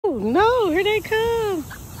Oh, no, here they come.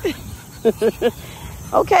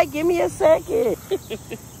 Okay, give me a second.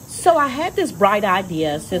 So I had this bright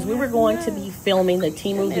idea, since we were going to be filming the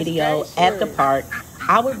Temu video at the park,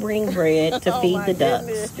 I would bring bread to feed the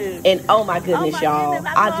ducks. And oh my goodness, y'all,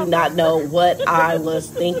 I do not know what I was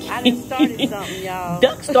thinking. I done started something, y'all.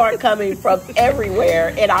 Ducks start coming from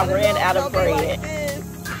everywhere, and I ran out of bread.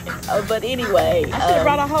 But anyway, I should have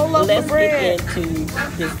brought a whole loaf of bread. Let's get into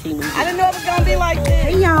this Temu. I didn't know it was gonna be like this.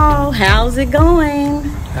 Hey y'all, how's it going?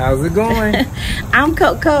 How's it going? I'm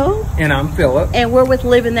Coco. And I'm Philip. And we're with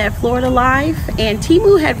Living That Florida Life. And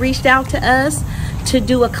Temu had reached out to us to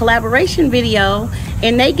do a collaboration video,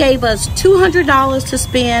 and they gave us $200 to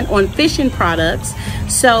spend on fishing products.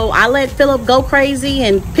 So I let Philip go crazy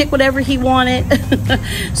and pick whatever he wanted.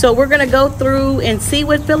 So we're gonna go through and see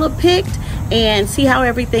what Philip picked and see how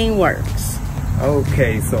everything works.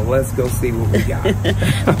 Okay, so let's go see what we got.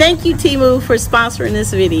 Thank you, Temu, for sponsoring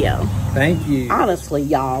this video. Thank you. Honestly,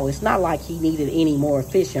 y'all, it's not like he needed any more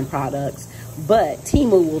fishing products, but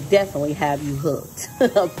Temu will definitely have you hooked.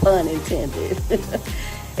 Pun intended.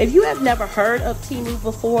 If you have never heard of Temu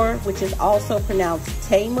before, which is also pronounced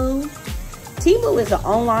Temu, Temu is an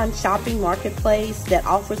online shopping marketplace that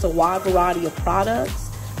offers a wide variety of products.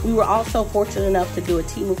 We were also fortunate enough to do a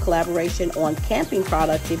Temu collaboration on camping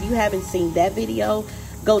products. If you haven't seen that video,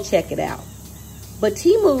 go check it out. But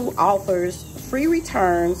Temu offers free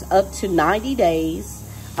returns up to 90 days.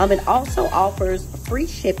 It also offers free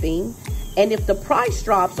shipping. And if the price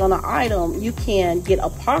drops on an item, you can get a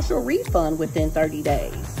partial refund within 30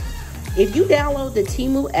 days. If you download the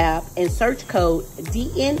Temu app and search code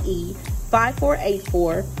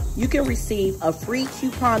DNE5484, you can receive a free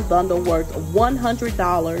coupon bundle worth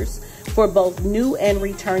 $100 for both new and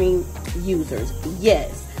returning users.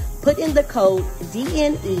 Yes, put in the code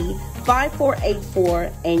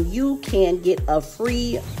DNE5484 and you can get a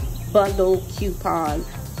free bundle coupon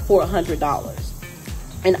for $100.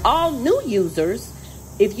 And all new users,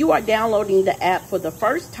 if you are downloading the app for the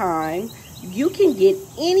first time, you can get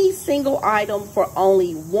any single item for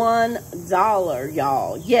only $1,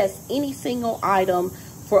 y'all. Yes, any single item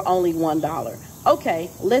for only $1. Okay,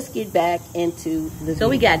 let's get back into the video. So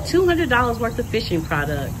we got $200 worth of fishing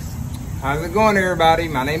products. How's it going, everybody?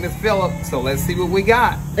 My name is Philip, so let's see what we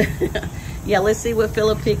got. Yeah, let's see what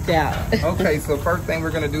Philip picked out. Okay, so first thing we're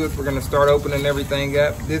gonna do is we're gonna start opening everything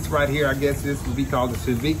up. This right here, I guess this would be called the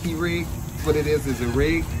Sabiki rig. What it is a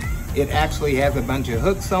rig. It actually has a bunch of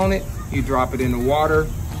hooks on it. You drop it in the water,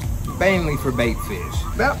 mainly for bait fish.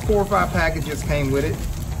 About 4 or 5 packages came with it.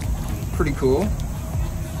 Pretty cool.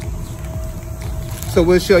 So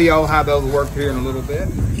we'll show y'all how those work here in a little bit.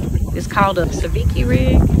 It's called a Sabiki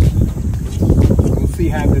rig. We'll see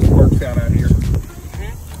how this works out here.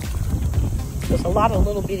 There's a lot of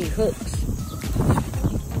little bitty hooks,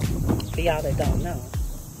 for y'all that don't know.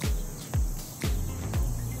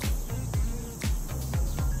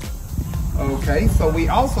 Okay, so we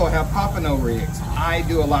also have Pompano rigs. I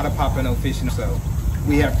do a lot of Pompano fishing, so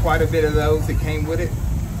we have quite a bit of those that came with it.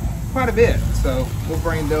 Quite a bit, so we'll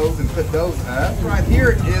bring those and put those up. Right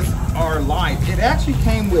here is our light. It actually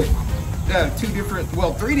came with 3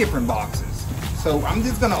 different boxes. So I'm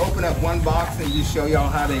just gonna open up one box and just show y'all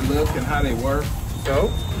how they look and how they work. So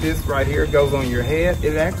this right here goes on your head.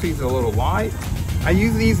 It actually is a little light. I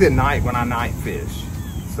use these at night when I night fish.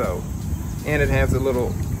 So, and it has a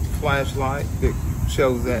little flashlight that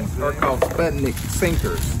shows that. They're called Sputnik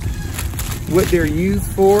sinkers. What they're used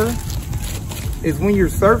for is when you're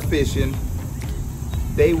surf fishing,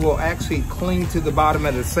 they will actually cling to the bottom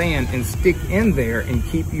of the sand and stick in there and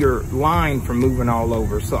keep your line from moving all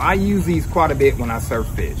over. So I use these quite a bit when I surf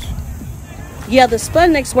fish. Yeah, the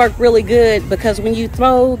Sputniks work really good because when you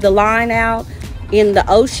throw the line out in the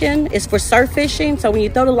ocean, it's for surf fishing. So when you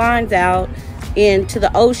throw the lines out into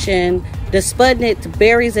the ocean, the Sputnik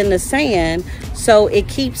buries in the sand, so it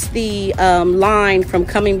keeps the line from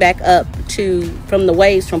coming back up from the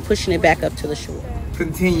waves, from pushing it back up to the shore.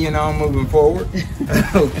 Continuing on, moving forward.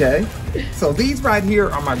 Okay, so these right here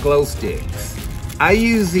are my glow sticks. I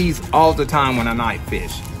use these all the time when I night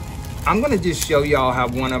fish. I'm gonna just show y'all how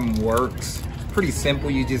one of them works. Pretty simple.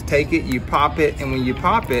 You just take it, you pop it, and when you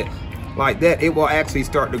pop it like that, it will actually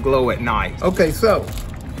start to glow at night. Okay, so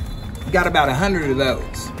got about 100 of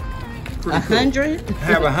those. 100? Cool. I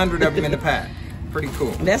have 100 of them in the pack. Pretty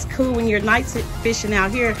cool. That's cool when you're night fishing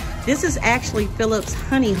out here. This is actually Philip's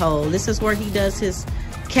honey hole. This is where he does his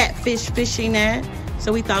catfish fishing at.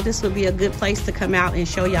 So we thought this would be a good place to come out and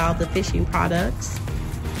show y'all the fishing products.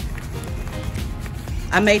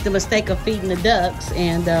 I made the mistake of feeding the ducks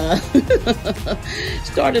and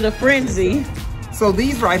started a frenzy. So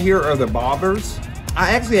these right here are the bobbers.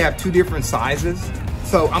 I actually have two different sizes.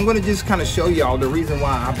 So I'm gonna just kind of show y'all the reason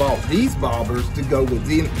why I bought these bobbers to go with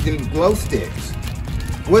them glow sticks.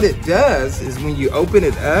 What it does is when you open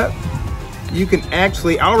it up, you can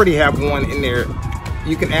actually, I already have one in there,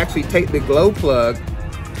 you can actually take the glow plug,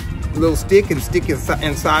 little stick, and stick it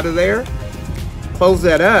inside of there, close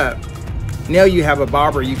that up. Now you have a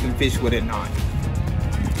bobber you can fish with at night.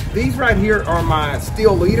 These right here are my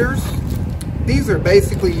steel leaders. These are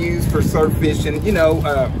basically used for surf fishing. You know,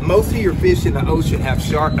 most of your fish in the ocean have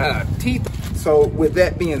sharp teeth. So with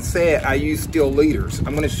that being said, I use steel leaders.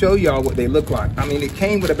 I'm gonna show y'all what they look like. I mean, it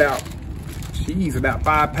came with about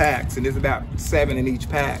 5 packs, and there's about 7 in each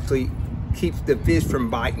pack. So it keeps the fish from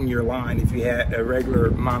biting your line if you had a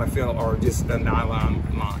regular monofil or just a nylon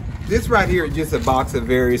line. This right here is just a box of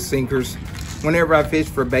various sinkers. Whenever I fish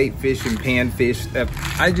for bait fish and pan fish,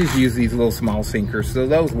 I just use these little small sinkers, so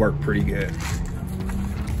those work pretty good.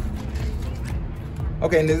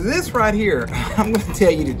 Okay, now this right here, I'm gonna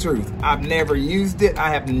tell you the truth. I've never used it.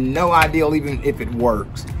 I have no idea even if it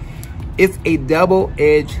works. It's a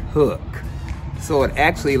double-edged hook. So it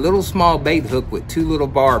actually a little small bait hook with 2 little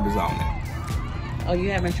barbs on it. Oh,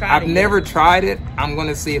 you haven't tried it I've never tried it. I'm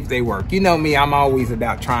gonna see if they work. You know me, I'm always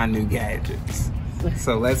about trying new gadgets.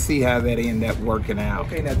 So let's see how that end up working out.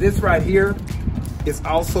 Okay, now this right here is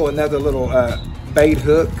also another little bait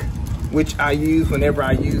hook, which I use whenever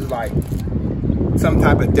I use like some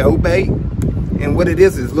type of dough bait. And what it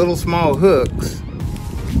is little small hooks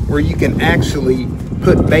where you can actually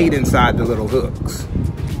put bait inside the little hooks.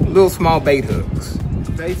 Little small bait hooks.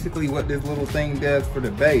 Basically what this little thing does for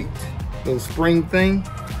the bait, little spring thing,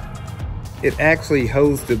 it actually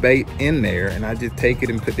holds the bait in there, and I just take it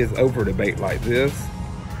and put this over the bait like this.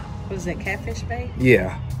 What is that, catfish bait?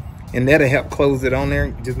 Yeah, and that'll help close it on there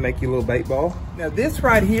and just make you a little bait ball. Now this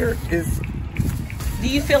right here is... Do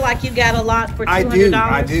you feel like you got a lot for $200?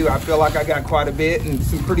 I do. I feel like I got quite a bit, and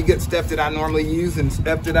some pretty good stuff that I normally use and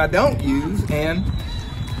stuff that I don't use, and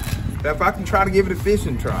if I can try to give it a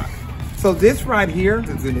fishing try. So this right here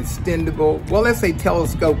is an extendable, well, let's say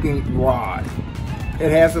telescoping rod. It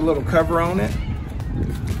has a little cover on it.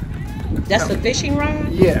 That's a fishing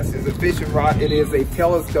rod? Yes, it's a fishing rod. It is a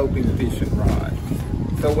telescoping fishing rod.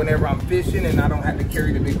 So whenever I'm fishing and I don't have to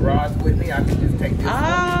carry the big rods with me, I can just take this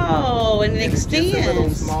one. And it extends. Just a little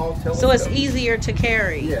small telescope. So it's easier to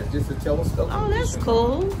carry. Yeah, just a telescope. Oh, that's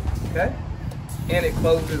cool. Rod. Okay. And it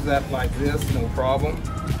closes up like this, no problem.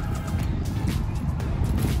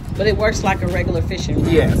 But it works like a regular fishing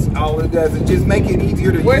rod. Yes, all it does is just make it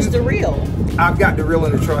easier to use. Where's the reel? I've got the reel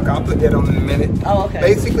in the truck. I'll put that on in a minute. Oh, okay.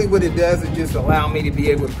 Basically what it does is just allow me to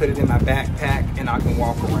be able to put it in my backpack and I can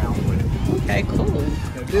walk around with it. Okay, cool.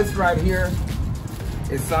 Now this right here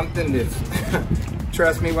is something that's,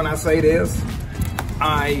 trust me when I say this,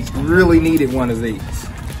 I really needed one of these.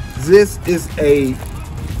 This is a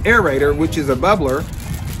aerator, which is a bubbler,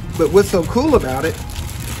 but what's so cool about it,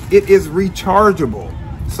 it is rechargeable.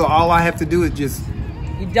 So all I have to do is just...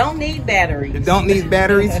 You don't need batteries. You don't need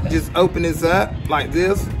batteries. Just open this up like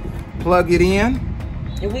this, plug it in,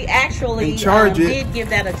 and we actually did give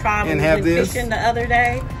that a try when we went fishing the other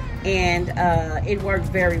day, and it worked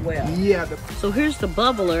very well. Yeah. So here's the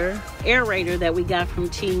bubbler aerator that we got from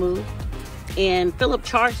Temu, and Philip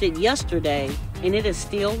charged it yesterday, and it is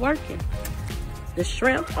still working. The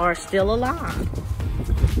shrimp are still alive.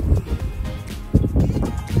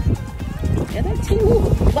 And that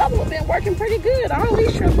Temu bubble been working pretty good. All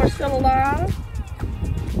these shrimp are still alive.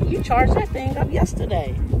 You charged that thing up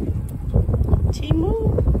yesterday.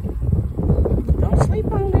 Temu, don't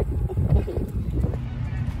sleep on it.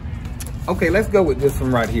 Okay, let's go with this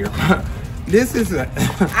one right here. This is a...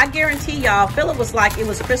 I guarantee y'all, Philip was like it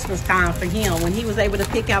was Christmas time for him when he was able to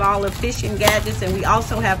pick out all the fishing gadgets. And we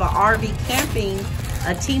also have a RV camping,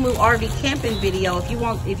 a Temu RV camping video.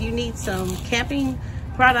 If you need some camping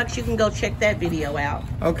products, you can go check that video out.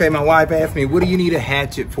 Okay, my wife asked me, what do you need a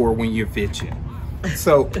hatchet for when you're fishing?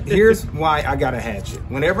 So here's why I got a hatchet.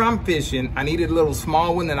 Whenever I'm fishing, I need a little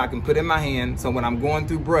small one that I can put in my hand, so when I'm going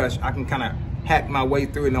through brush, I can kind of hack my way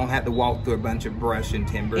through and don't have to walk through a bunch of brush and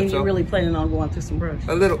timber. And you're really planning on going through some brush?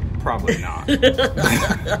 A little, probably not.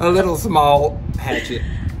 A little small hatchet.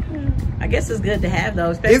 I guess it's good to have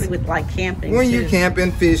though, especially with like camping. When you're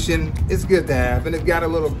camping, fishing, it's good to have, and it's got a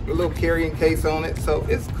little carrying case on it, so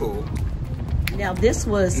it's cool. Now this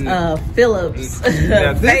was Philip's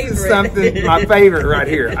now, this favorite. Is something my favorite right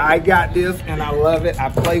here. I got this and I love it. I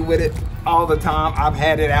play with it all the time. I've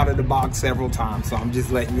had it out of the box several times, so I'm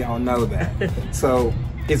just letting y'all know that. So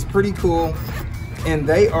it's pretty cool, and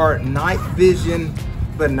they are night vision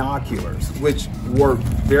binoculars, which work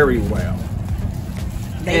very well.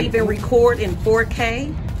 They even record in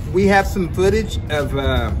 4K. We have some footage of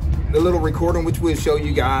the little recording, which we'll show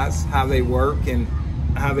you guys how they work and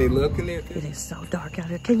how they look in there. It is so dark out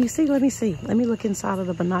here. Can you see? Let me see. Let me look inside of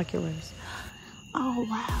the binoculars. Oh,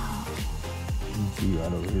 wow. You can see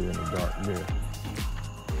right over here in the dark there.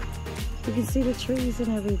 You can see the trees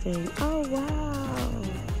and everything. Oh, wow.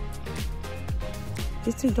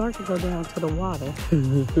 It's too dark to go down to the water.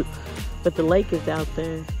 But the lake is out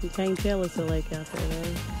there. You can't tell it's a lake out there,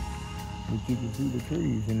 though. But you can see the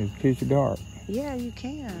trees and it's pitch dark. Yeah, you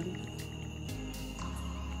can.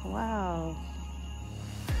 Wow.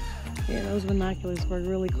 Yeah, those binoculars work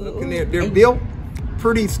really cool. Look in there. They're built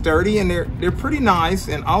pretty sturdy and they're pretty nice.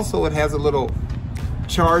 And also it has a little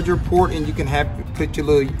charger port and you can put your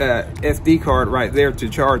little SD card right there to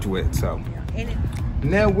charge with. So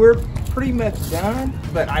now we're pretty much done,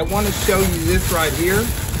 but I want to show you this right here.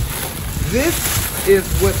 This is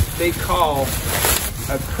what they call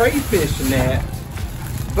a crayfish net,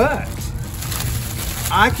 but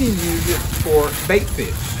I can use it for bait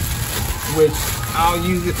fish, which I'll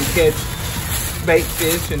use it to catch bait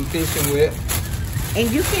fish and fishing with.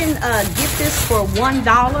 And you can get this for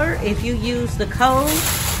 $1 if you use the code.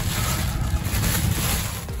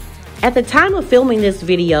 At the time of filming this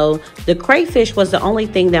video, the crayfish was the only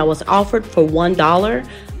thing that was offered for $1.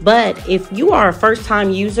 But if you are a first-time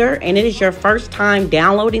user and it is your first time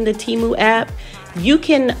downloading the Temu app, you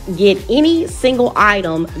can get any single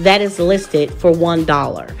item that is listed for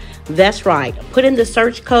 $1. That's right. Put in the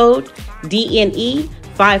search code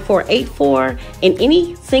DNE5484 and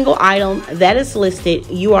any single item that is listed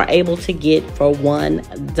you are able to get for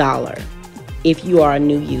 $1 if you are a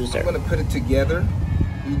new user. I'm going to put it together.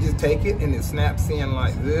 You just take it and it snaps in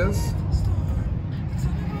like this.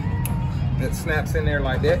 It snaps in there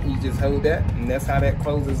like that. You just hold that and that's how that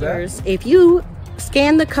closes out. If you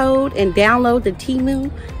scan the code and download the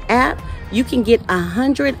Temu app, you can get a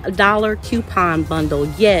 $100 coupon bundle.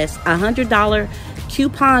 Yes, a $100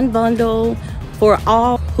 coupon bundle for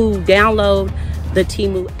all who download the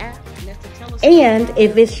Temu app. And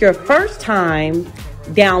if it's your first time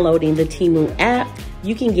downloading the Temu app,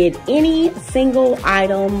 you can get any single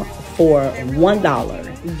item for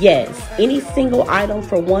 $1. Yes, any single item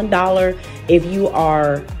for $1 if you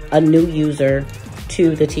are a new user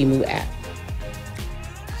to the Temu app.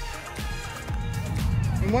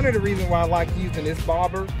 And one of the reasons why I like using this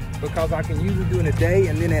bobber, because I can use it during the day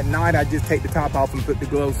and then at night I just take the top off and put the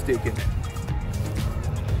glow stick in it.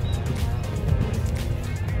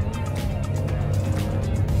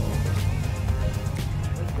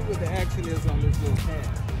 Let's see what the action is on this little can.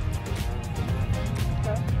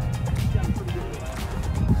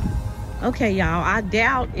 Okay, y'all, I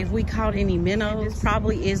doubt if we caught any minnows. This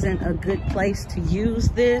probably isn't a good place to use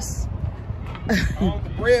this. All the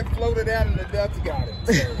bread floated out and the ducks got it.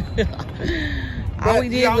 So. All we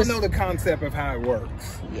did was... Y'all know the concept of how it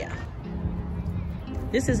works. Yeah.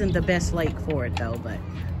 This isn't the best lake for it though, but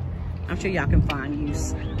I'm sure y'all can find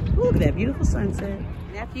use. Ooh, look at that beautiful sunset.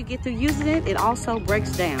 And after you get through using it, it also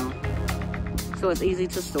breaks down. So it's easy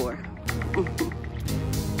to store.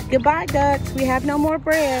 Goodbye, ducks. We have no more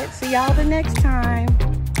bread. See y'all the next time.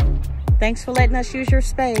 Thanks for letting us use your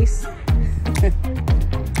space.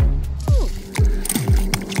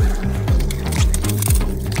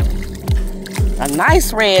 A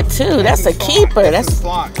nice red too. That's a keeper. That's a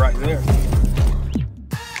slot right there.